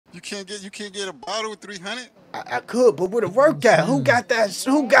You can't get a bottle with 300. I could, but where the work at? Who got that?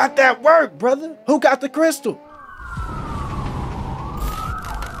 Who got that work, brother? Who got the crystal?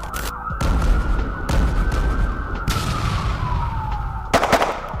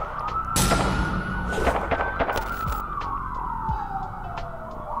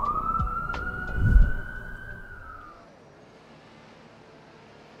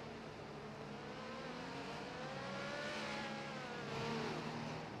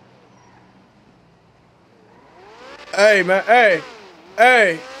 Hey, man.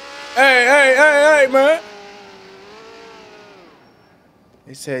 Hey, man.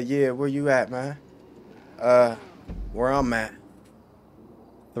 He said, yeah, where you at, man? Where I'm at.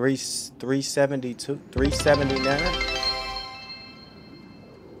 372, 379.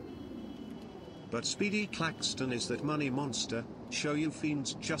 But Speedy Claxton is that money monster. Show you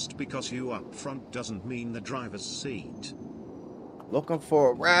fiends just because you up front doesn't mean the driver's seat. Looking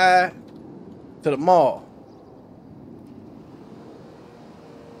for a ride to the mall.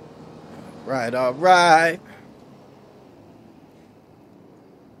 Right, all right.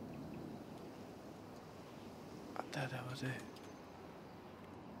 I thought that was it.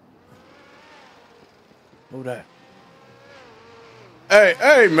 Who that?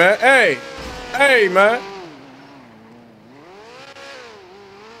 Hey, man. Hey, man.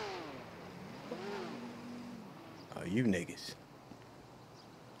 Oh, you niggas.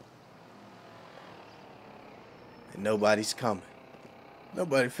 And nobody's coming.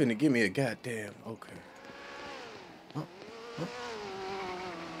 Nobody finna give me a goddamn. Okay. Huh?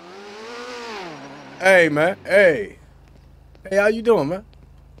 Hey, man. Hey, how you doing, man?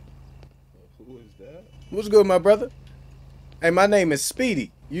 Who is that? What's good, my brother? Hey, my name is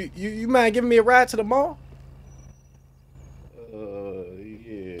Speedy. You mind giving me a ride to the mall?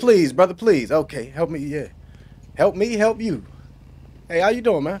 Yeah. Please, brother, please. Okay, help me, yeah. Help me, help you. Hey, how you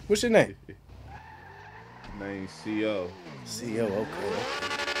doing, man? What's your name? Name's CO. CO, okay.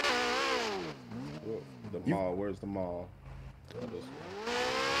 The mall, where's the mall? Oh, this one.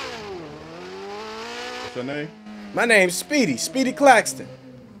 What's your name? My name's Speedy Claxton.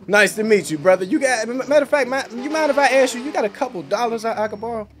 Nice to meet you, brother. You got, matter of fact, you mind if I ask you got a couple dollars I could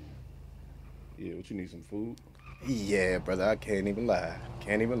borrow? Yeah, what you need, some food? Yeah, brother, I can't even lie.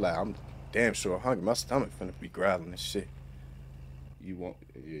 I'm damn sure hungry. My stomach finna be growling and shit. You want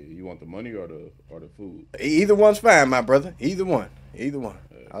the money or the food? Either one's fine, my brother. Either one.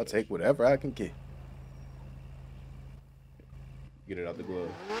 I'll take whatever I can get. Get it out the glove.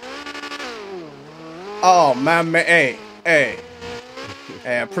 Oh, my man. Hey, I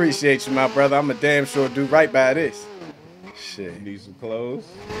appreciate you, my brother. I'm a damn sure do right by this. Shit. You need some clothes?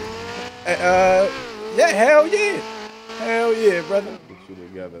 Yeah, hell yeah. Hell yeah, brother. Get you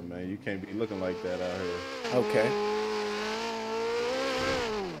together, man. You can't be looking like that out here. Okay.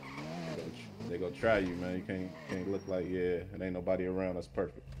 They gonna try you, man. You can't look like, yeah, it ain't nobody around. That's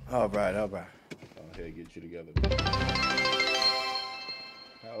perfect. All right. I'll get you together.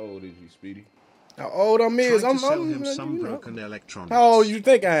 How old is you, Speedy? How old I'm is? I'm sell him some broken electronics. How old you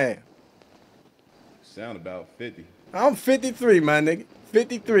think I am? Sound about 50. I'm 53, my nigga.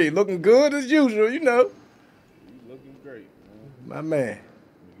 53. Looking good as usual, you know. You looking great, man. My man. Let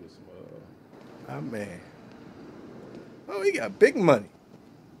me get some, My man. Oh, he got big money.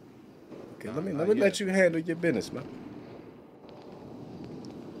 Okay, let me let you handle your business, man.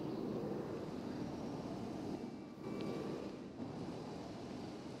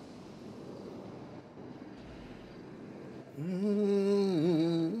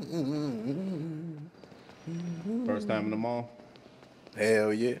 First time in the mall?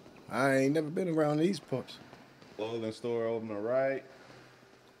 Hell yeah. I ain't never been around these parts. Clothing store over on the right.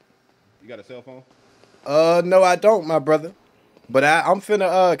 You got a cell phone? No, I don't, my brother. But I'm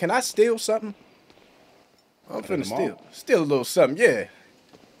finna, can I steal something? I'm finna steal a little something, yeah.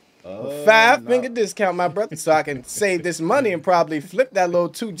 Five-finger discount, my brother, so I can save this money and probably flip that little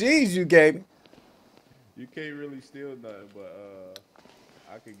 2 G's you gave me. You can't really steal nothing, but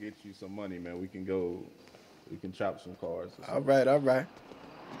I could get you some money, man. We can chop some cars. All right.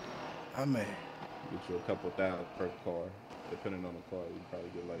 Oh, man. Get you a couple thousand per car. Depending on the car, you probably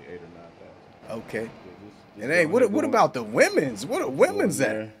get like 8,000 or 9,000. Okay. Just And hey, what about the women's? What are women's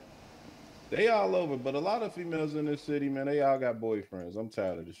at? They all over, but a lot of females in this city, man, they all got boyfriends. I'm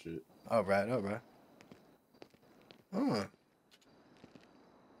tired of this shit. All right.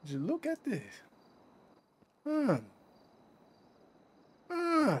 Just look at this. Well,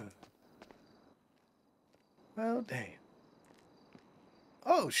 damn.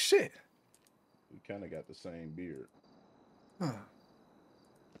 Oh, shit. We kind of got the same beard.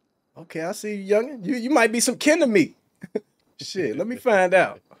 Okay, I see you, youngin'. You might be some kin to me. Shit, let me find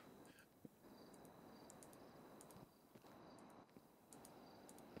out.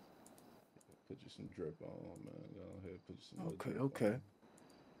 Okay, okay.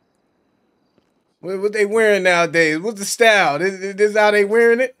 What they wearing nowadays? What's the style? This how they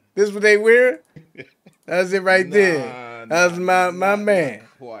wearing it? This what they wearing? That's it right there. That's my man.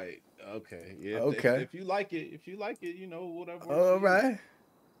 Not quite. Okay. Yeah. Okay. If you like it, you know, whatever. All right.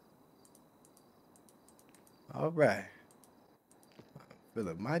 All right.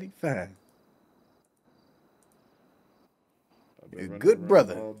 Feeling mighty fine. You're a good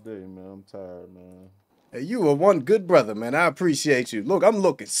brother. All day, man. I'm tired, man. Hey, you are one good brother, man. I appreciate you. Look, I'm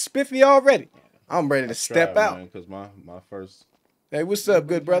looking spiffy already. I'm ready to step out. Because my first. Hey, what's up,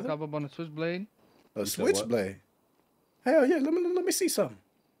 good brother? Up on a switchblade. A switchblade. Hell yeah, let me see something.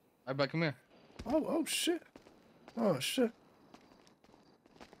 All right, come here. Oh shit. Oh shit.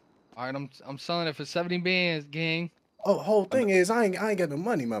 All right, I'm selling it for 70 bands, gang. Oh, the whole thing is I ain't got no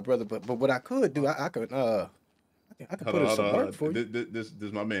money, my brother. But what I could do, I could put in some work for you. This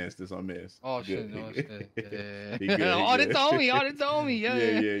my man's. This my man's. Oh shit, no, it's good. Yeah. He good. Oh, they told me. Yeah.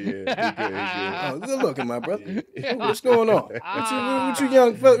 Yeah. Oh, good looking, my brother. What's going on? What you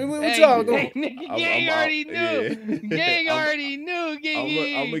young folks? What y'all going? Gang already knew. Gang already knew.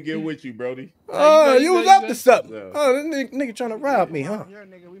 I'm gonna get with you, Brody. Oh, you was up to something. Yeah. Oh, this nigga trying to rob me, huh? Yeah,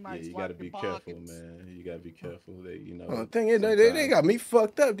 you gotta be careful, man. You gotta be careful. The thing is, they got me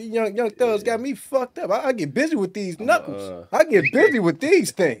fucked up. These young thugs got me fucked up. I get busy with these knuckles. I get busy with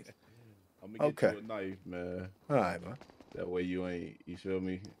these things. I'm gonna get you a knife, man. All right, man. That way you ain't. You feel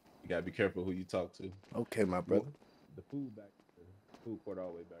me? You gotta be careful who you talk to. Okay, my brother. The food back. The food court all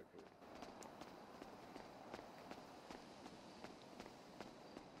the way back there.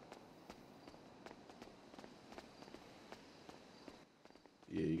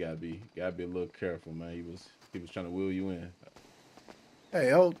 Yeah, you gotta be a little careful, man. He was trying to wheel you in.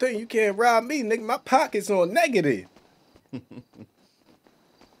 Hey, whole thing, you can't rob me, nigga. My pocket's on negative.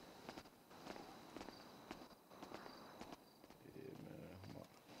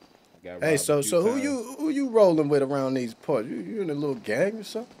 Hey, so who you rolling with around these parts? You in a little gang or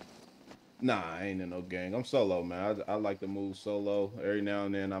something? Nah, I ain't in no gang. I'm solo, man. I like to move solo. Every now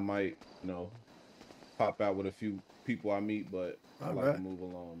and then I might, pop out with a few people I meet, but I like to move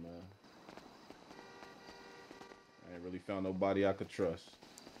alone, man. I ain't really found nobody I could trust.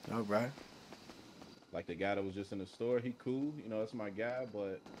 All right. Like the guy that was just in the store, he cool. That's my guy,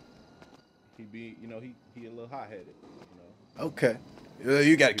 but he be, he a little hot-headed, Okay.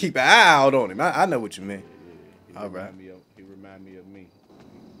 You got to keep an eye out on him. I know what you mean. Yeah. He remind me of me.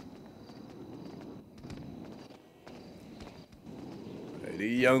 Hey,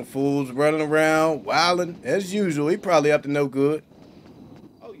 these young fools running around, wilding as usual. He probably up to no good.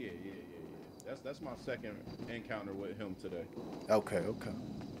 Oh yeah. That's my second encounter with him today. Okay. Yeah.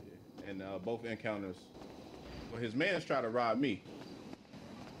 And both encounters, well, his man's tried to rob me,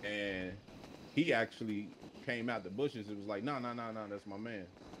 and he actually came out the bushes. It was like, no, that's my man.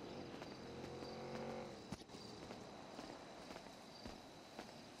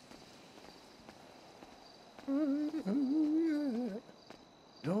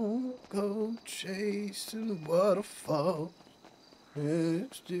 Don't go chasing waterfalls.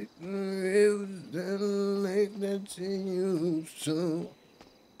 Stick the rivers that lake that you used to.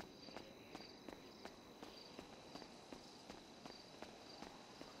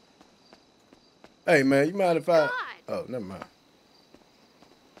 Hey man, you mind if I? Oh, never mind.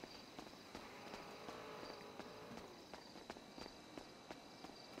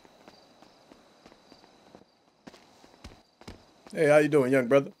 Hey, how you doing, young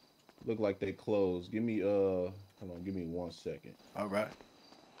brother? Look like they closed. Give me hold on, give me 1 second. All right.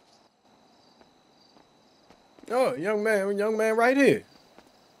 Oh, young man right here.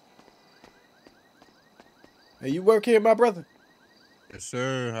 Hey, you work here, my brother? Yes,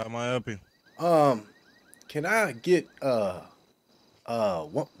 sir. How am I help you? Can I get one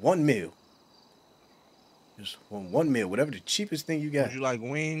meal? Just one meal, whatever the cheapest thing you got. Would you like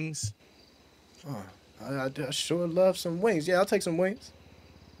wings? I sure love some wings. Yeah, I'll take some wings.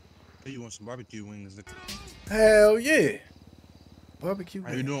 Hey, you want some barbecue wings? Hell yeah. Barbecue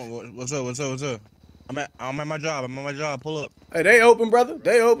wings. How you doing? What's up? I'm at my job. Pull up. Hey, they open, brother.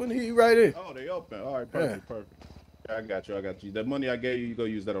 They open. He right here. Oh, they open. All right, perfect. I got you. The money I gave you go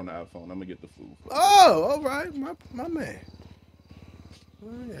use that on the iPhone. I'm gonna get the food. Oh, all right, my man. Oh,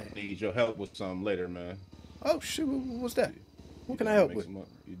 yeah. Need your help with something later, man. Oh shit, what's that? What can I help with?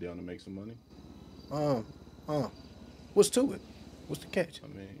 You down to make some money? What's to it? What's the catch? I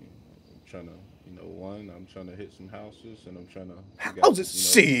mean, I'm trying to, I'm trying to hit some houses, and I'm trying to. Houses?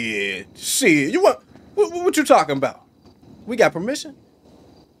 Shit. You want? What you talking about? We got permission?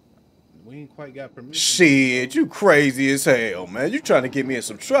 We ain't quite got permission. Shit, you crazy as hell, man. You trying to get me in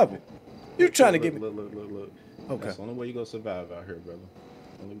some trouble. You trying to get me... Look. Okay. That's the only way you gonna survive out here, brother.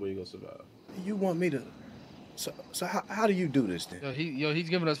 Only way you gonna survive. You want me to? So how do you do this then? He's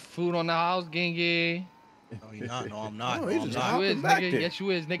giving us food on the house, gang. No, he not. No, I'm not. Oh, No, he I'm just Yes, not. you hopping is, back nigga. there. Yes, you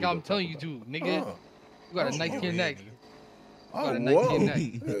is, nigga. I'm telling you to, nigga. Oh, You got a Oh, knife to your Go neck. ahead, nigga. oh, got a knife to your whoa!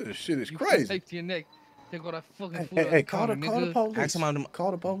 neck. This shit is You crazy. knife to your neck. Take all that fucking Hey, food hey, out hey, the call the counter, police. Ask him how them-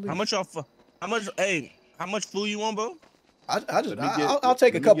 Call the police. How much y'all? How much? Hey, how much food you want, bro? I'll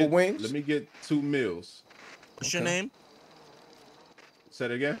take a couple wings. Let me get 2 meals. What's your Okay. name? Say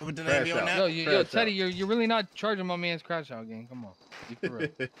it again. What the name Crash be on out. that? Yo, Crash Teddy, out. you're really not charging my man's crash out, gang. Come on, be for real.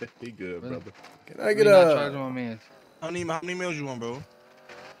 He good, Really? brother. Can I get Really not charging my man's. How many meals you want, bro?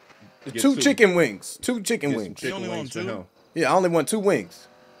 Get two 2. chicken wings? 2 chicken Get some wings. chicken only wings want for 2? him. Yeah, I only want 2 wings.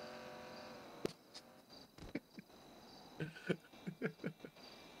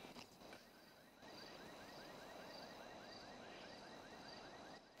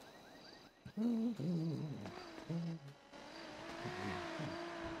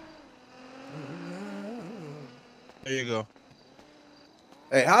 There you go.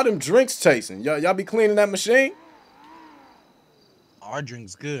 Hey, how them drinks tasting? Y'all be cleaning that machine? Our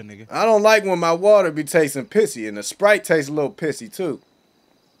drink's good, nigga. I don't like when my water be tasting pissy, and the Sprite tastes a little pissy too.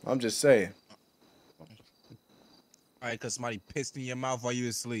 I'm just saying. All right, cause somebody pissed in your mouth while you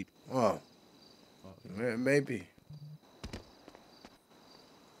was asleep. Oh, maybe.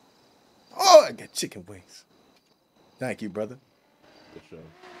 Oh, I got chicken wings. Thank you, brother. For sure.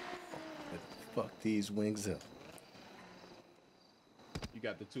 Fuck these wings up. You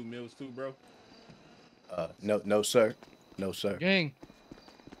got the 2 meals too, bro? No, sir. No, sir. Gang.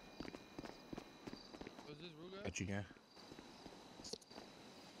 Was this Ruga? Got you, gang.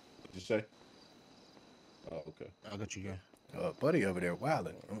 What'd you say? Oh, okay. I got you, gang. Buddy over there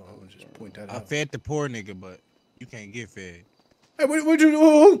wilding. I'm gonna just point that I out. fed the poor nigga, but you can't get fed. Hey,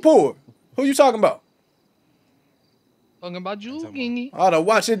 who poor? Who you talking about? Talking about you, talking gangy. I oughta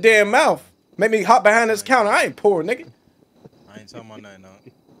watch your damn mouth. Make me hop behind this counter. I ain't poor, nigga. I ain't talking about nothing, no.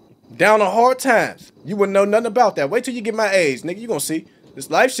 Down on hard times. You wouldn't know nothing about that. Wait till you get my age, nigga. You gonna see. This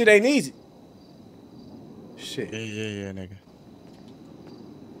life shit ain't easy. Shit. Yeah, nigga.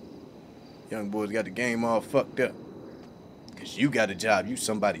 Young boys got the game all fucked up. Cause you got a job. You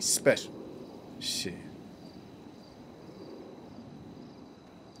somebody special. Shit.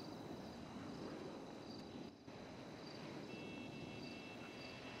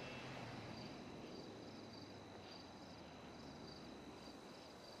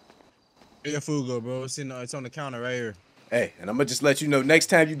 Where your food go, bro? It's on the counter right here. Hey, and I'm gonna just let you know, next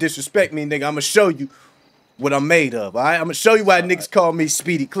time you disrespect me, nigga, I'm gonna show you what I'm made of, all right? I'm gonna show you why niggas call me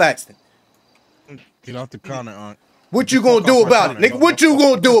Speedy Claxton. Get off the counter, Aunt. What you gonna do about it, nigga? What you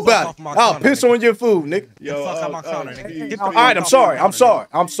gonna do about off it? my I'll counter, piss nigga. on your food, nigga. Yo, fuck out my counter, nigga. Get the All fuck right, I'm off sorry. my I'm counter, sorry.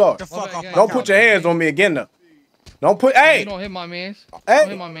 nigga. I'm sorry. Get the fuck off my Don't put your counter, hands nigga. on me again, though. Don't put. You Hey, don't hit my man's. Hey. Don't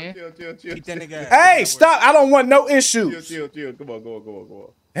hit my man. Chill. Keep that nigga ass. hey, stop! I don't want no issues. Chill. Come on.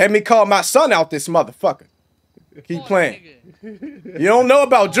 Had me call my son out this motherfucker. Keep Call playing. that nigga. You don't know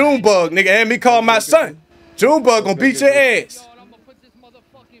about Junebug, nigga. Had me call my son. Junebug gonna beat your ass. Yo, and I'm gonna put this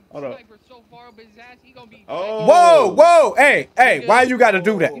motherfucking Hold up. sniper so far up his ass, he gonna be. Oh. Whoa, hey, why you gotta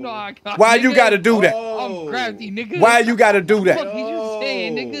do that? You know how I got, Why you nigga. gotta do that? Oh. I'm crafty, nigga. Why you gotta do Fuck that? is you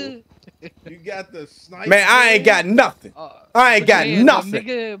saying, nigga? You got the sniper. Man, I ain't got nothing. I ain't Put got your hands up, nothing.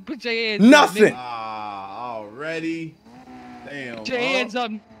 nigga. Put your hands up, Nothing. nigga. Already. Damn. Put your hands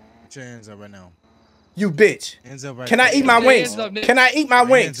up. Put your hands up right now. You bitch. Hands up right Can I fucking eat my now. wings? Hands up, nigga. Can I eat my Hands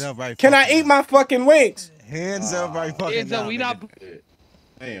wings? up right Can I fucking eat my fucking wings? Hands up right fucking Hands up. now, We nigga. not.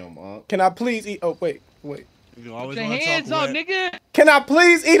 Damn, Can I please eat? Oh, wait. You always Put your wanna hands talk up, wet. nigga. Can I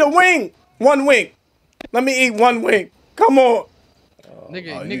please eat a wing? One wing. Let me eat one wing. Come on.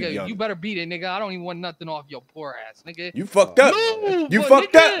 Nigga, you nigga, young. you better beat it, nigga. I don't even want nothing off your poor ass, nigga. You fucked up. Move, You but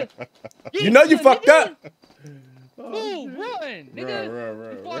fucked nigga. up. Get You know you to, fucked nigga. up. Move, run, nigga.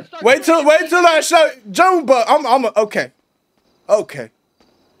 Run. Before I start Wait till shooting, I show Junebug. Okay.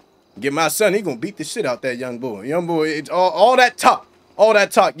 Get my son. He gonna beat the shit out that young boy. Young boy, it's all that talk.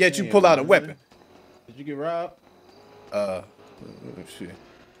 Yet you pull out a weapon. Did you get robbed? Shit.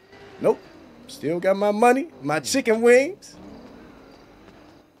 Nope. Still got my money, my chicken wings.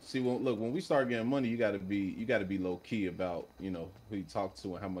 See, when we start getting money, you gotta be low key about who you talk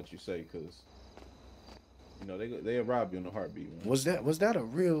to and how much you say, cause they'll rob you in a heartbeat. Man. Was that a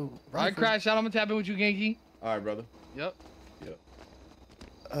real? All right, crash out. I'm gonna tap in with you, Genki. All right, brother. Yep.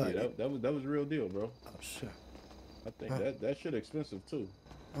 Yeah, that was a real deal, bro. Oh shit. I think that shit expensive too.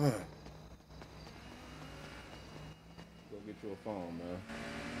 Go get you a phone, man.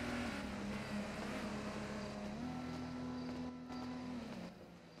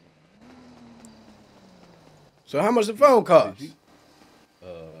 So how much the phone cost? I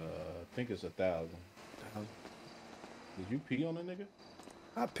think it's 1,000. Did you pee on a nigga?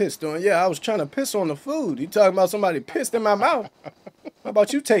 I pissed on. Yeah, I was trying to piss on the food. You talking about somebody pissed in my mouth? How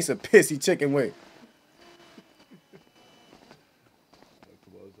about you taste a pissy chicken wing?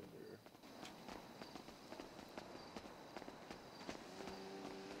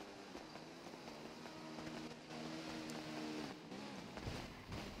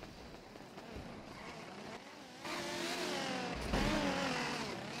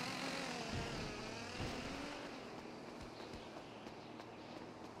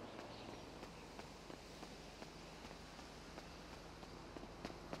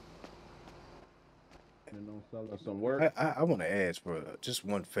 Some work. I want to ask for just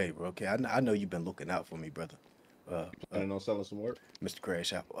one favor, okay? I know you've been looking out for me, brother. Planning on selling some work? Mr.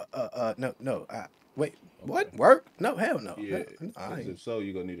 Crash Out. No. Wait, what? Work? No, hell no. Yeah. No, If so,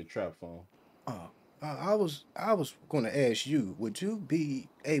 you're gonna need a trap phone. I was going to ask you, would you be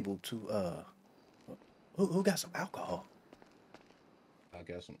able to who got some alcohol? I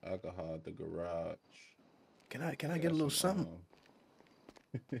got some alcohol at the garage. Can I get a little something?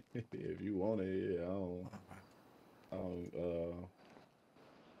 If you want it, yeah. I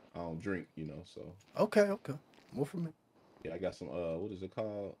don't drink, you know, so. Okay. More for me. Yeah, I got some what is it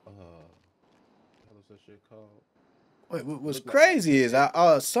called? What is that shit called? Wait, what's crazy is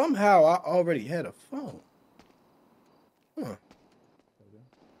I somehow I already had a phone.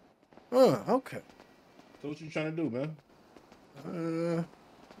 Okay. So what you trying to do, man?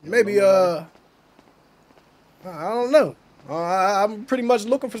 Maybe I don't know. I'm pretty much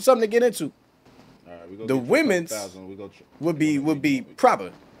looking for something to get into. All right, we go. The women's would be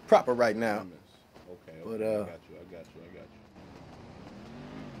proper right now. Okay. But I got you.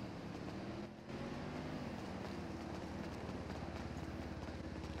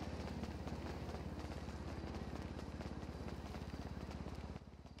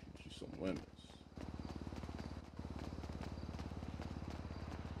 Get you some women's.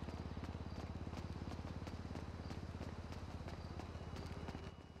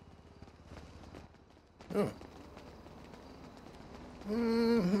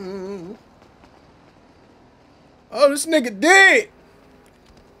 Oh, this nigga dead.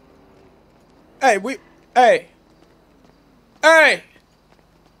 Hey.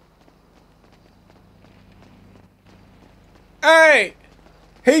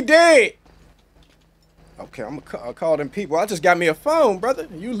 He dead. Okay, I'm gonna call them people. I just got me a phone, brother.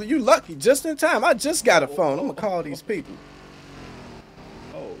 You lucky, just in time. I just got a phone. I'm gonna call these people.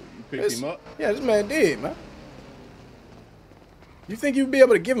 Oh, you picked him up? Yeah, this man dead, man. You think you'd be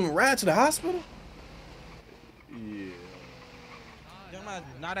able to give him a ride to the hospital? Yeah.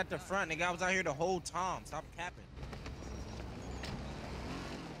 Not at the front, nigga. I was out here the whole time. Stop capping.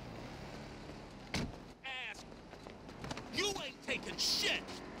 Ass. You ain't taking shit.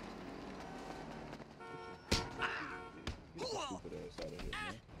 Stupid ass out of here,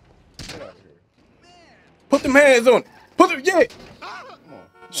 man. Get out of here. Put them hands on it. Yeah. Come on.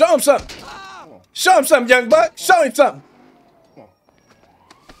 Show him something. Come on. Show him something, young buck. Show him something. Come on.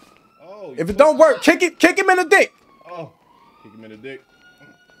 Oh. If it don't work, kick him in the dick. Oh. Kick him in the dick.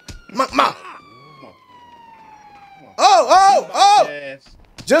 Ma. Come on. Oh. Yes.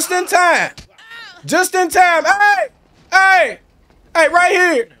 Just in time. Hey, right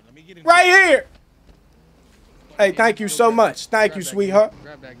here. Hey, thank you so much. Thank you, sweetheart.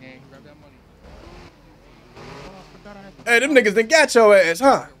 Grab that gang. Grab that money. Hey, them niggas done got your ass,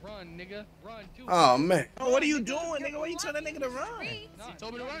 huh? Run, nigga. Run, too. Oh, man. Oh, what are you doing, nigga? Why you telling that nigga to run? No, he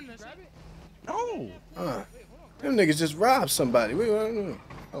told me to run this. Grab it. No. Them niggas just robbed somebody. I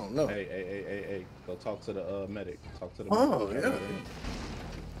don't know. Hey. Go talk to the medic. Talk to the medic.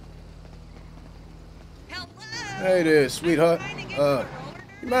 Yeah. Hey there, sweetheart.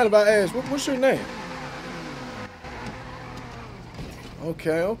 You mind if I ask, what's your name?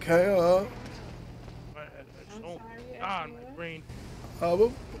 Okay. God, my brain.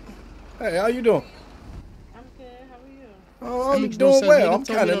 Hey, how you doing? I'm good. How are you? Oh, I'm doing well. I'm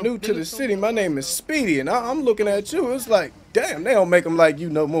kind of new to the city. My name is Speedy, and I'm looking at you. It's like, damn, they don't make them like you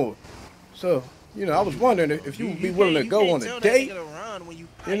no more. So, I was wondering if you would be willing to go on a date,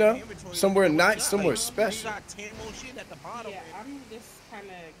 somewhere nice, somewhere special. Yeah, I'm just kind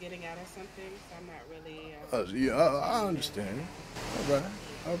of getting out of something, so I'm not really. I understand. All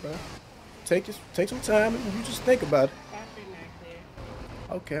right. Take some time and you just think about it. After not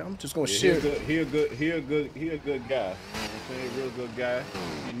clear. Okay, I'm just gonna share. He a good guy. You know what I'm saying? Real good guy.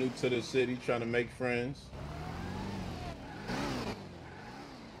 He new to the city, trying to make friends.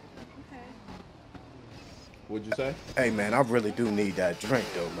 Okay. What'd you say? Hey man, I really do need that drink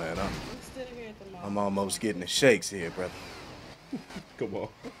though, man. What's the here at the mall. I'm almost getting the shakes here, brother. Come on.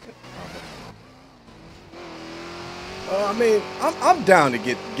 I mean, I'm down to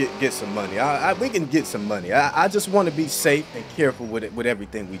get some money. We can get some money. I just want to be safe and careful with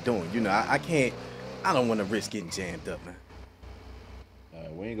everything we doing. You know, I can't. I don't want to risk getting jammed up, man.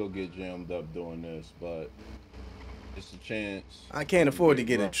 We ain't gonna get jammed up doing this, but it's a chance. I can't afford to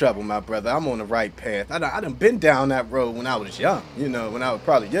get in trouble, my brother. I'm on the right path. I done been down that road when I was young. You know, when I was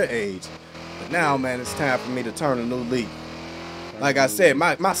probably your age. But now, man, it's time for me to turn a new leaf. Like I said,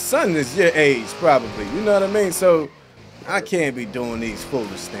 my son is your age, probably. You know what I mean? So I can't be doing these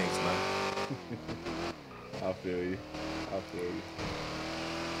foolish things, man. I feel you.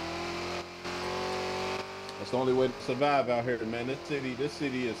 That's the only way to survive out here, man. This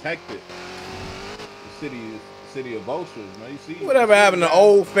city is hectic. The city of vultures, man. You see? Whatever happened to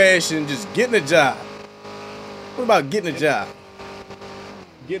old-fashioned just getting a job? What about getting a job?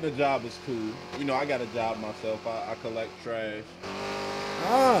 Getting a job is cool. You know, I got a job myself. I collect trash.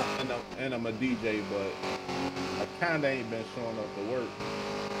 And I'm a DJ, but I kinda ain't been showing up to work.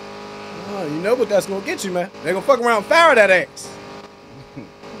 Oh, you know what that's gonna get you, man. They gonna fuck around and fire that ass. You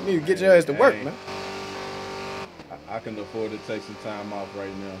need to get your ass to work, man. I can afford to take some time off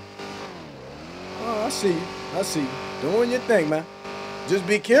right now. Oh, I see you. Doing your thing, man. Just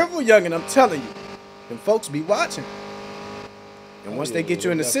be careful, youngin', I'm telling you. Them folks be watching. And once they get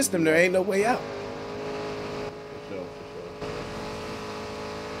you in the system, there ain't no way out. For sure.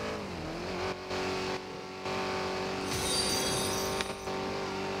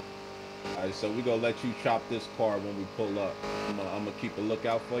 Alright, so we gonna let you chop this car when we pull up. I'm gonna keep a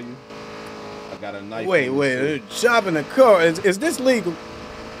lookout for you. I got a knife. Wait, chopping a car. Is this legal?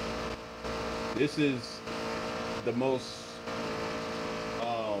 This is the most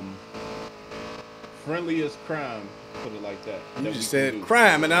friendliest crime, put it like that. You just said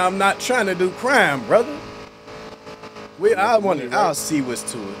crime, and I'm not trying to do crime, brother. I'll see what's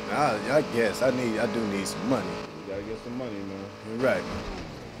to it. I guess I do need some money. You gotta get some money, man. You're right.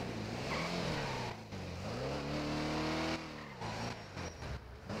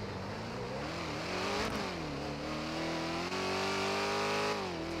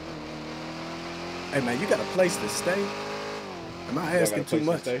 Hey man, you got a place to stay? Am I asking too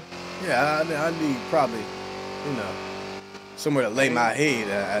much? Yeah, I need probably, you know, somewhere to lay my head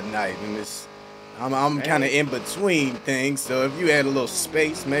at night. And I'm kind of in between things. So if you had a little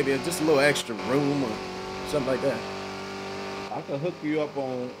space, maybe just a little extra room or something like that. I can hook you up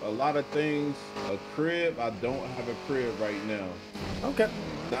on a lot of things. A crib, I don't have a crib right now. Okay.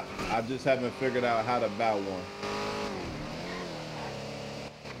 I just haven't figured out how to buy one.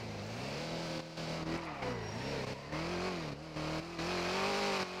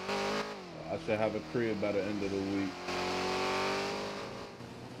 I should have a crib by the end of the week.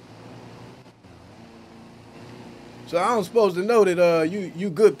 So I'm supposed to know that you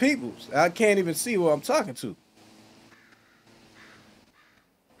good peoples. I can't even see who I'm talking to.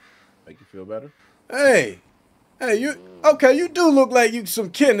 Make you feel better? Hey, you do look like you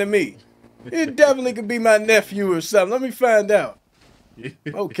some kin to me. You definitely could be my nephew or something. Let me find out.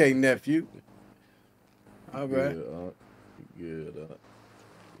 Okay, nephew. All right. Good.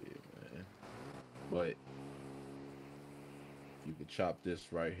 Yeah, man. But you can chop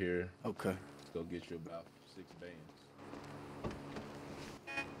this right here. Okay. It's gonna get you about 6 bands.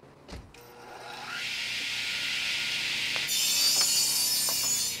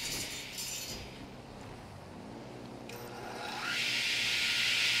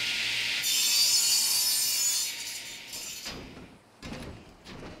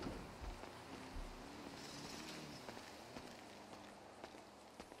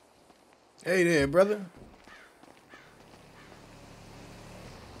 Hey there, brother.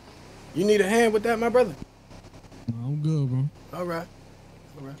 You need a hand with that, my brother? No, I'm good, bro. All right.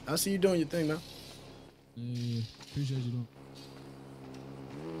 I see you doing your thing now. Yeah, appreciate you,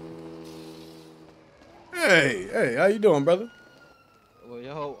 though. Hey, how you doing, brother? Well,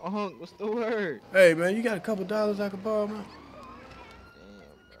 yo, what's the word? Hey, man, you got a couple dollars I could borrow, man? Damn,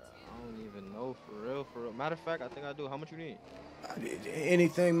 bro. I don't even know, for real. Matter of fact, I think I do. How much you need?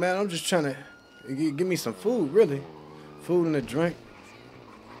 Anything, man. I'm just trying to give me some food, really. Food and a drink.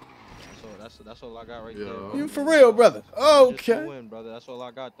 So that's all I got right there. You for real, brother? Okay. Win, brother. That's all I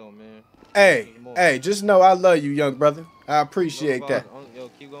got, though, man. Hey, just know I love you, young brother. I appreciate that. Yo,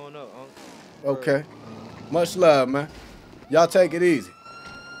 keep going up. Okay. Much love, man. Y'all take it easy.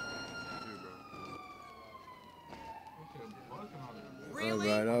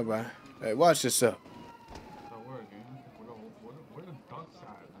 Really? All right. Hey, watch yourself.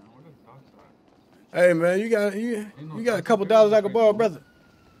 Hey man, you got a couple dollars I could borrow, brother?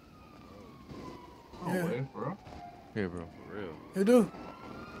 Yeah. way, bro. Here, bro, for real. You do?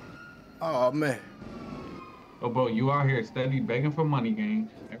 Oh, man. Oh, bro, you out here steady begging for money, gang.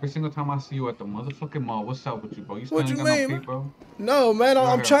 Every single time I see you at the motherfucking mall, what's up with you, bro? You still What you ain't got no mean, pay, man? bro? No, man, You out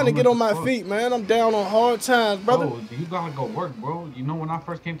I'm here trying to get homeless on as my fuck. feet, man. I'm down on hard times, brother. Bro, you gotta go work, bro. You know when I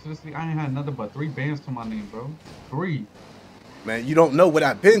first came to the city, I ain't had nothing but 3 bands to my name, bro. 3. Man, you don't know what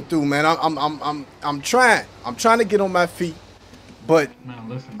I've been through, man. I'm trying. I'm trying to get on my feet, but Man,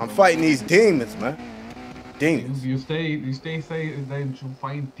 listen, I'm bro. fighting these demons, man. Demons. You stay saying that you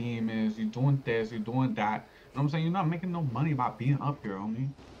fighting demons, you doing this, you doing that. You know what I'm saying? You're not making no money by being up here, homie.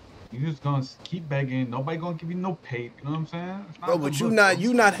 You just gonna keep begging. Nobody gonna give you no pay. You know what I'm saying? It's not Bro, a but good you look, not bro.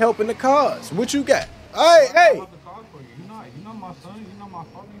 you not helping the cause. What you got? Hey, hey. You're not my son. You're not my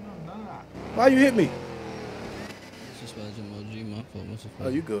father. You're not none of that. Why you hit me? Just about OG, my fault. What's the Oh,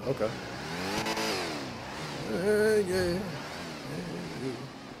 you good? Okay. Yeah.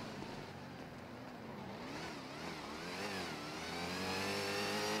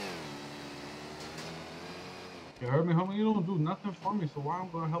 You heard me, homie? You don't do nothing for me, so why I'm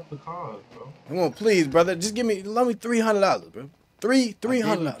gonna help the cause, bro? Come on, please, brother. Just let me $300, bro. $300.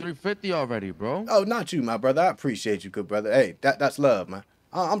 350 already, bro. Oh, not you, my brother. I appreciate you, good brother. Hey, that's love, man.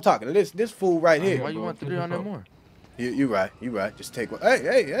 I'm talking to this fool right here. Why you want 300 more? You right. Just take one.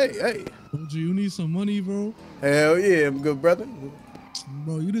 Hey. OG, you need some money, bro? Hell yeah, good brother.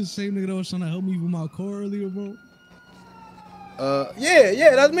 Bro, you the same nigga that was trying to help me with my car earlier, bro?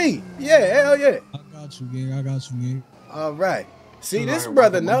 Yeah, that's me. Yeah, hell yeah. I got you, gang. All right. See, You this out here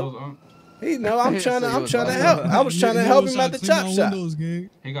brother working know. windows, He know I'm trying to help. Yeah, I was trying to help him at the chop shop. Windows, gang.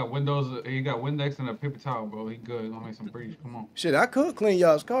 He got windows. He got Windex and a paper towel, bro. He good. Gonna make some breach. Come on. Shit, I could clean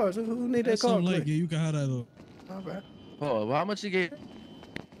y'all's cars. Who need that That's car something like clean? it. You can have that, though. All right. Oh, well, how much you get?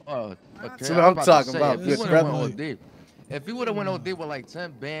 Oh, okay. That's what I'm talking about, If good he brother. went OD, if he would have went OD with like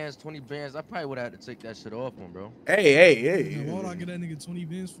 10 bands, 20 bands, I probably would have had to take that shit off him, bro. Hey. Man, why would I get that nigga 20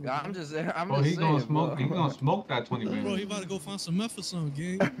 bands for? I'm just Bro, saying, he gonna smoke. bro. He gonna smoke that 20 Bro, he bands. about to go find some meth or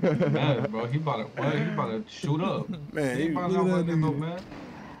something, gang. Man, bro, he about to shoot up. Man, he he- about look to at that work no nigga. man.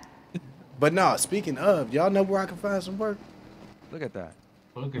 But nah, speaking of, y'all know where I can find some work? Look at that.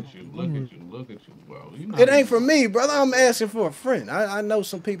 Look at you, bro. You It ain't for me, brother. I'm asking for a friend. I know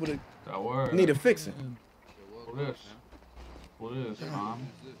some people that That word. need a fixing. What is, Mom?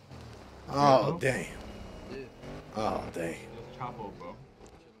 Oh, damn. Oh, damn. Chapo, bro.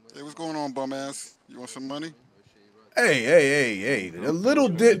 Hey, what's going on, bum ass? You want some money? Hey. A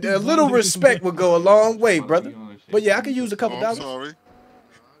little respect would go a long way, brother. But yeah, I could use a couple Oh, I'm dollars. sorry.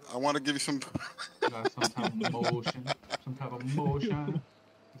 I want to give you some. Got some type of motion. Some type of motion.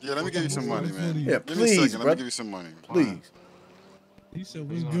 Yeah, let me give you some money, man. Yeah, Give me a please, second. Let me brother. give you some money. Please. He said,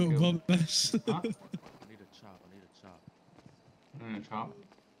 what's good, bum ass? I need a chop. Chop.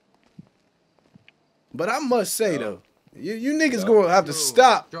 But I must say, though, you niggas gonna have to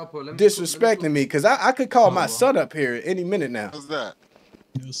stop disrespecting me, because I could call my son up here any minute now. How's that?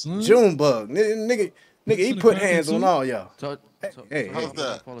 Your son? Junebug. Nigga, he put hands on all y'all. Hey. How's that?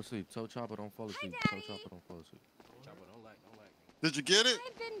 Don't fall asleep. Tell Chopper don't fall asleep. Tell Chopper don't fall asleep. Did you get it?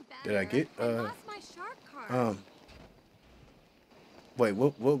 Did I get? Wait,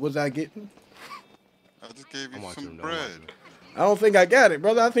 what was I getting? I just gave you some bread. I don't think I got it,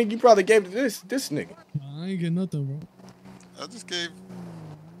 brother. I think you probably gave it to this nigga. Nah, I ain't get nothing, bro. I just gave.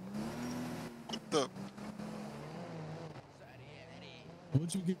 What the?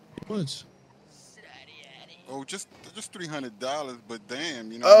 What'd you get? Much? Oh, just $300, but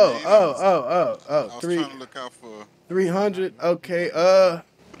damn, you know. What I mean? I was trying to look out for 300. Okay, the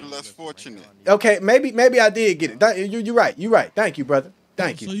less fortunate. Okay, maybe I did get it. You're right. Thank you, brother.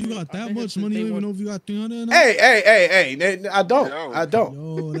 Thank you. So you got that much money? You don't even know if you got 300 now? Hey, I don't.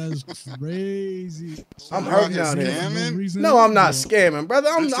 Yo, that's crazy. I'm hurting out here. Scamming? No, I'm not scamming, brother.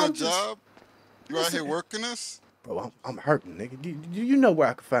 This your I'm just. job? You out here working us? Bro, I'm hurting, nigga. You know where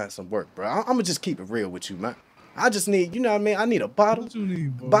I can find some work, bro. I'm gonna just keep it real with you, man. I just need, you know what I mean? I need a bottle. What you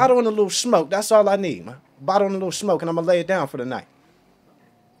need, bro? Bottle and a little smoke. That's all I need, man. Bottle and a little smoke, and I'm gonna lay it down for the night.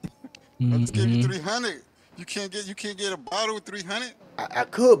 I just gave you 300. You can't get a bottle with 300? I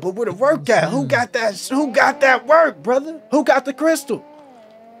could, but where the work at? Who got that work, brother? Who got the crystal?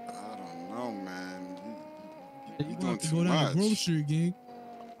 I don't know, man. You You gonna doing have to too go down much. to grocery, gang.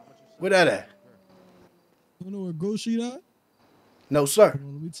 Where that at? You know where grocery at? No, sir. Hold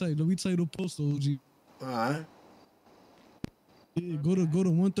on, let me tell you the postal, OG. All right. Yeah, go to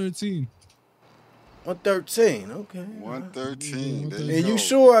 113. 113. Okay. 113. There And you you go.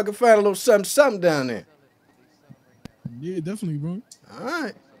 sure I can find a little something down there? Yeah, definitely, bro. All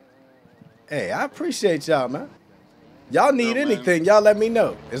right. Hey, I appreciate y'all, man. Y'all need anything, y'all let me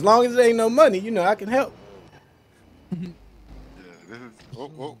know. As long as there ain't no money, you know, I can help. Yeah, this is.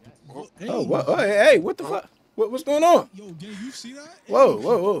 Oh. Hey. Oh, what? Oh, hey, what the fuck? What's going on? Yo, gang, you see that?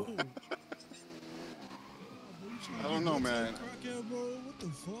 Whoa. I don't know, man. Crackhead, bro. What the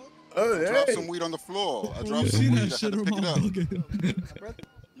fuck? Oh, I dropped some weed on the floor. I dropped some weed. I had to pick it up.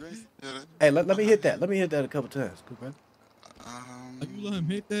 You ain't see that? Hey, let me hit that. Let me hit that a couple times. Good, brother. Like, you let him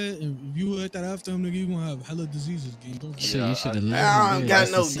hit that, and if you hit that after him, nigga, you gonna have hella diseases, gang. Don't get You should have let I him don't do got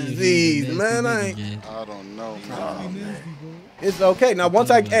it no just to see if he was a disease, nasty man. nigga, I don't know, man. Oh, man. It's okay. Now, once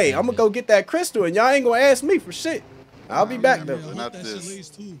I'm gonna go get that crystal, and y'all ain't gonna ask me for shit. I'll be back, though. Not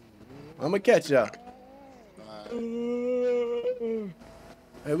this. I'm gonna catch y'all.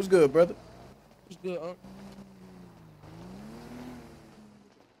 Hey, what's good, brother? What's good, huh?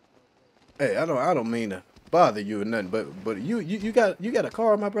 Hey, I don't mean to bother you or nothing, but you got a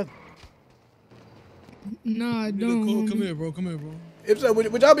car, my brother? No, I don't. Come here, bro. If so,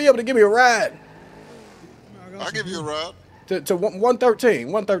 would y'all be able to give me a ride? I'll give you a ride. To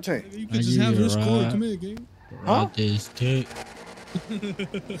 113, 113. You could just have this car. Come here, gang. Huh? This dick.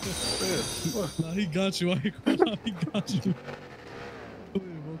 Nah, he got you. He got you. Come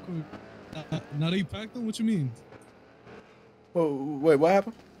here, bro. Come here. Now they packed them? What you mean? Whoa, wait, what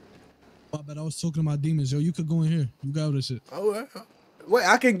happened? My bad. I was talking to my demons. Yo, you could go in here. You got this shit. Oh, wait,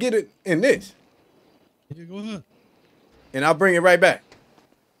 I can get it in this. Yeah, go ahead. And I'll bring it right back.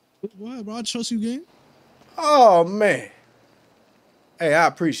 Go ahead, bro. I trust you, gang. Oh, man. Hey, I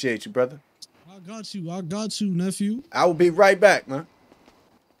appreciate you, brother. I got you, nephew. I will be right back, man.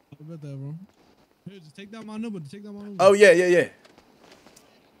 I bet that, bro. Here, just take down my number. Oh, yeah.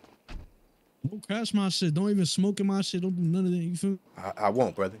 Don't crash my shit. Don't even smoke in my shit. Don't do none of that. You feel me? I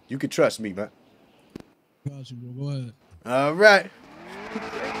won't, brother. You can trust me, man. Got you, bro. Go ahead. All right.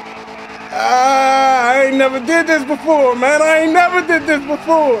 I ain't never did this before, man. I ain't never did this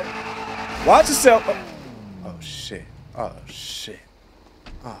before. Watch yourself. Oh, shit.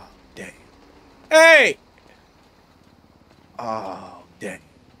 Oh, dang. Hey! Oh, dang.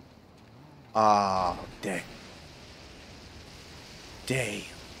 Damn.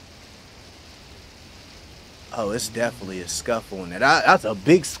 Oh, it's definitely a scuffle in that. That's a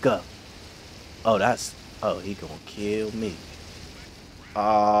big scuff. Oh, he gonna kill me.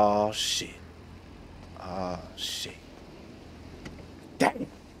 Oh, shit. Damn.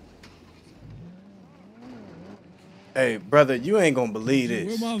 Hey, brother, you ain't gonna believe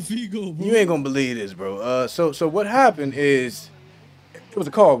this. Where my Vigo, bro? You ain't gonna believe this, bro. So what happened is, it was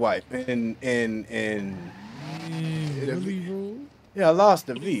a car wipe, and really, bro? Yeah, I lost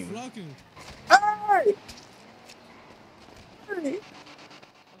the V. Hey!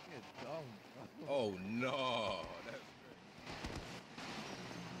 Oh no.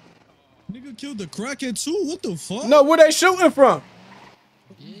 Nigga killed the crackhead too. What the fuck? No, where they shooting from?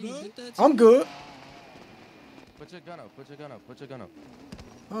 I'm good. Put your gun up.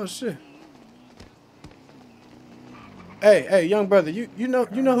 Oh shit. Hey, young brother, you know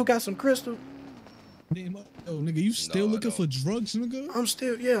who got some crystal? Yo, nigga, you still looking for drugs, nigga?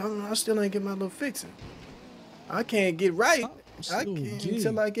 I still ain't get my little fixing. I can't get right. I can't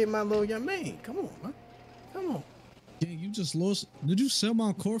until I get my little young man. Come on, man. Come on. Yeah, you just lost. Did you sell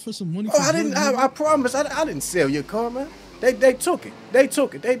my car for some money? Oh, I didn't. I promise. I didn't sell your car, man. They took it. They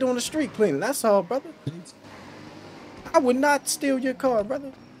doing the street cleaning. That's all, brother. I would not steal your car,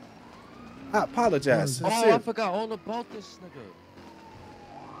 brother. I apologize. Oh, I forgot all about this nigga.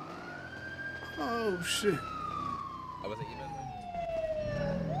 Oh shit. I wasn't even.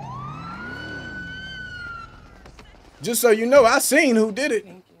 Just so you know, I seen who did it.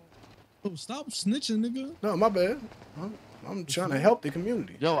 Oh, stop snitching, nigga. No, my bad. I'm trying to help the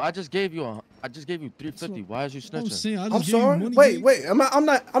community. Yo, I just gave you 350. Why is you snitching? I'm sorry. Wait. I'm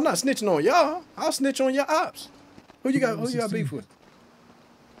not snitching on y'all. I'll snitch on your ops. Who you got beef with?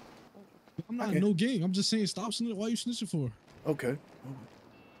 I'm not no gang. I'm just saying stop snitching. Why you snitching for? Okay.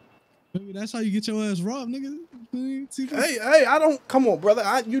 Maybe that's how you get your ass robbed, nigga. Hey, I don't. Come on, brother.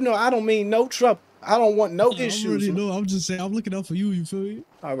 I don't mean no trouble. I don't want no issues. I already know. I'm just saying. I'm looking out for you. You feel me?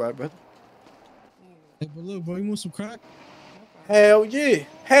 All right, brother. Hey, but look, bro. You want some crack? Hell yeah.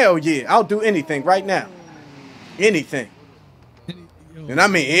 I'll do anything right now. Anything. Yo, and I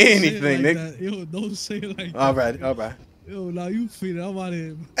mean anything, like nigga. That. Yo, don't say it like all that. All right. Yo, now you feed it. I'm out of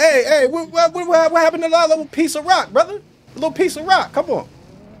here. Hey, what happened to that little piece of rock, brother? A little piece of rock. Come on.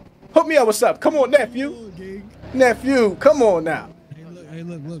 Hook me up with something. Come on, nephew. Nephew, come on now. Hey,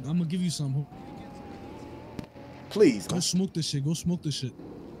 look. I'm gonna give you some. Please, Go smoke this shit.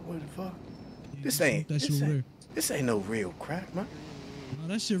 What the fuck? Yeah, this ain't no real crack, man. Oh,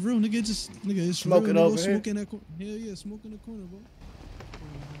 that shit real, nigga. Nigga, it's Smoke real. it Nigga, over go here. smoke in that corner. Hell yeah, smoke in the corner, bro.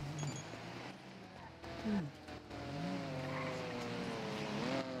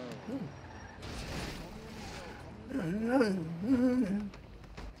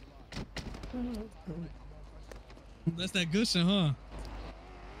 That's that good shit, huh?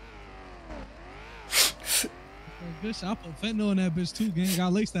 That good shit. I put fentanyl in that bitch too, gang. I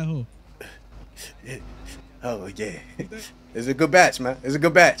laced that hoe. Oh yeah, it's a good batch, man. It's a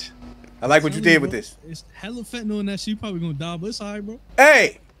good batch. I like what you did with this. It's hella fentanyl in that shit. You probably gonna die, but it's alright, bro.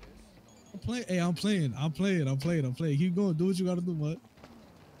 Hey, I'm playing. Hey, I'm playing. Keep going. Do what you gotta do, bud.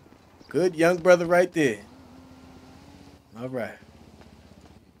 good young brother right there. All right.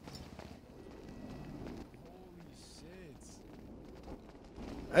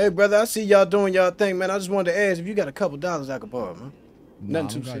 Hey, brother, I see y'all doing y'all thing, man. I just wanted to ask if you got a couple dollars I could borrow, man. Nah,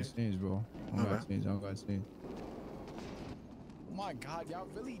 Nothing too I don't serious. got change, bro. I don't got change. Oh my God, y'all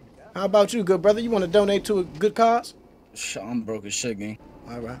really. How about you, good brother? You want to donate to a good cause? I'm broke as shit, gang.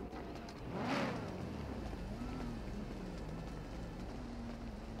 All right.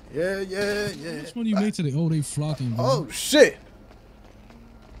 Yeah. Which one you made today? Oh, they flocking, bro. Oh shit!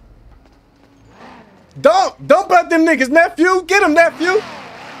 Don't butt them niggas, nephew. Get him, nephew.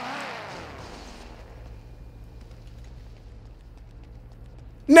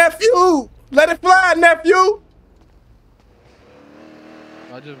 Nephew, let it fly, nephew.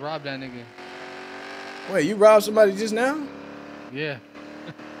 I just robbed that nigga. Wait, you robbed somebody just now? Yeah.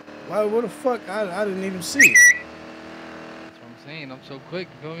 Why? What the fuck? I didn't even see it. That's what I'm saying. I'm so quick.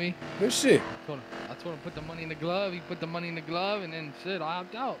 You feel me? Good shit. I told him put the money in the glove. He put the money in the glove, and then shit, I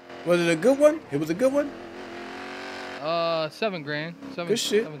hopped out. Was it a good one? It was a good one? $7 grand. Good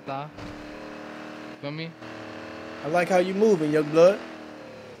shit. 7,000. Feel me? I like how you moving, young blood.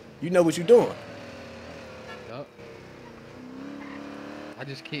 You know what you're doing. Yup. I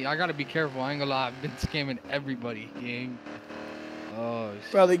gotta be careful. I ain't gonna lie. I've been scamming everybody, gang. Oh,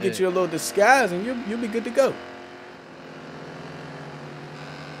 Probably shit. get you a little disguise and you'll be good to go.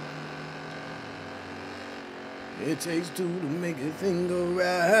 It takes two to make a thing go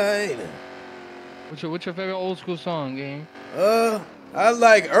right. What's your favorite old school song, gang? I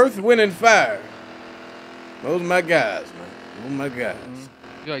like Earth, Wind, and Fire. Those are my guys, man. Those are my guys.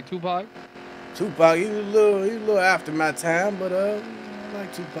 You like Tupac? Tupac, he's a little after my time, but I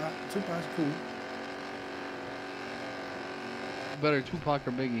like Tupac. Tupac's cool. Better Tupac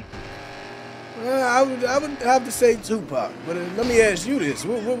or Biggie? I would have to say Tupac, but let me ask you this: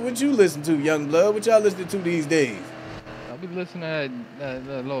 what you listen to, young blood? What y'all listening to these days? I be listening to that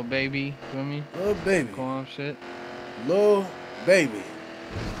little baby. You feel me? Little baby. Calm shit. Little baby.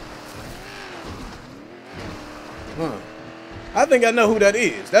 Huh. I think I know who that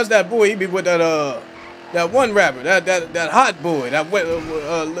is. That's that boy. He be with that one rapper, that hot boy,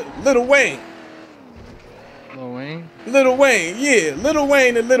 Lil Wayne. Lil Wayne? Lil Wayne, yeah. Lil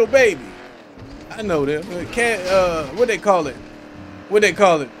Wayne and Lil Baby. I know them. What they call it?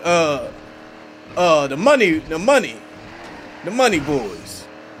 The money boys.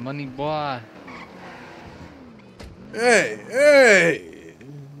 Money boy. Hey,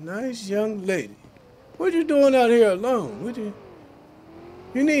 nice young lady. What you doing out here alone?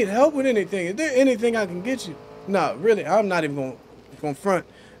 You need help with anything? Is there anything I can get you? No, really, I'm not even gonna front.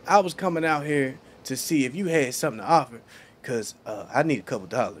 I was coming out here to see if you had something to offer, cause I need a couple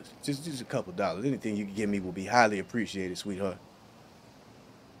dollars. Just a couple dollars. Anything you can give me will be highly appreciated, sweetheart.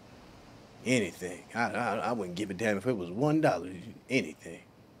 Anything. I wouldn't give a damn if it was $1. Anything.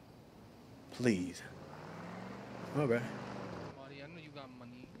 Please. All right. Marty, I know you got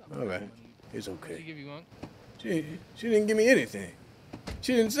money. All right. It's okay. She give you one? She didn't give me anything.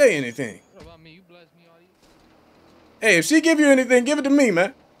 She didn't say anything. What about me? You bless me, Marty. Hey, if she give you anything, give it to me,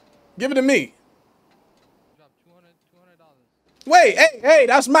 man. Give it to me. Drop $200. Wait, hey,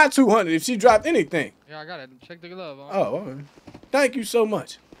 that's my 200 if she dropped anything. Yeah, I got it. Check the glove. Huh? Oh, all right. Thank you so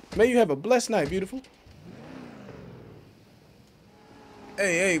much. May you have a blessed night, beautiful.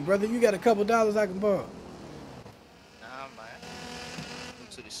 Hey, brother, you got a couple dollars I can borrow? Nah, man. I'm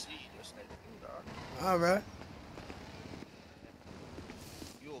to the sea. That's not the dog. All right.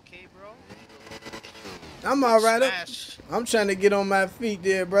 You okay, bro? I'm all right. I'm trying to get on my feet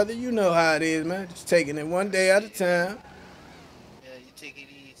there, brother. You know how it is, man. Just taking it one day at a time. Yeah, you take it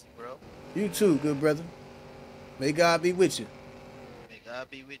easy, bro. You too, good brother. May God be with you. May God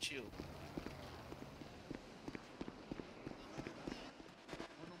be with you.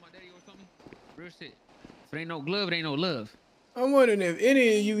 Real shit. If it ain't no glove, it ain't no love. I'm wondering if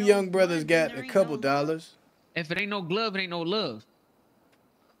any of you young brothers got a couple dollars. If it ain't no glove, it ain't no love.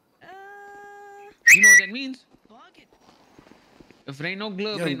 You know what that means? If it ain't no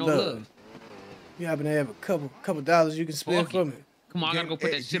glove, it Young ain't no blood. love. You happen to have a couple dollars you can spend Fuck for it. me? Come on, I gotta go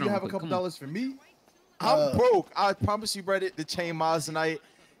put that Do shit you on. have a quick. couple Come on. dollars for me? I'm broke. I promise you, Reddit, the chain miles tonight.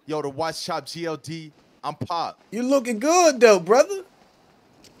 Yo, the watch shop GLD. I'm pop. You looking good though, brother.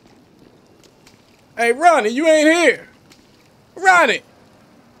 Hey, Ronnie, you ain't here. Ronnie.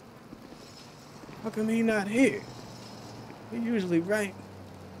 How come he not here? He usually right.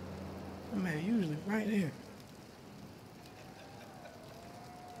 That man usually right here.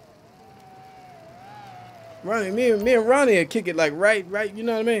 Ronnie, me and Ronnie will kick it like right, you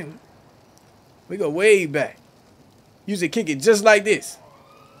know what I mean? We go way back. Usually kick it just like this.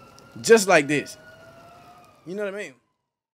 Just like this. You know what I mean?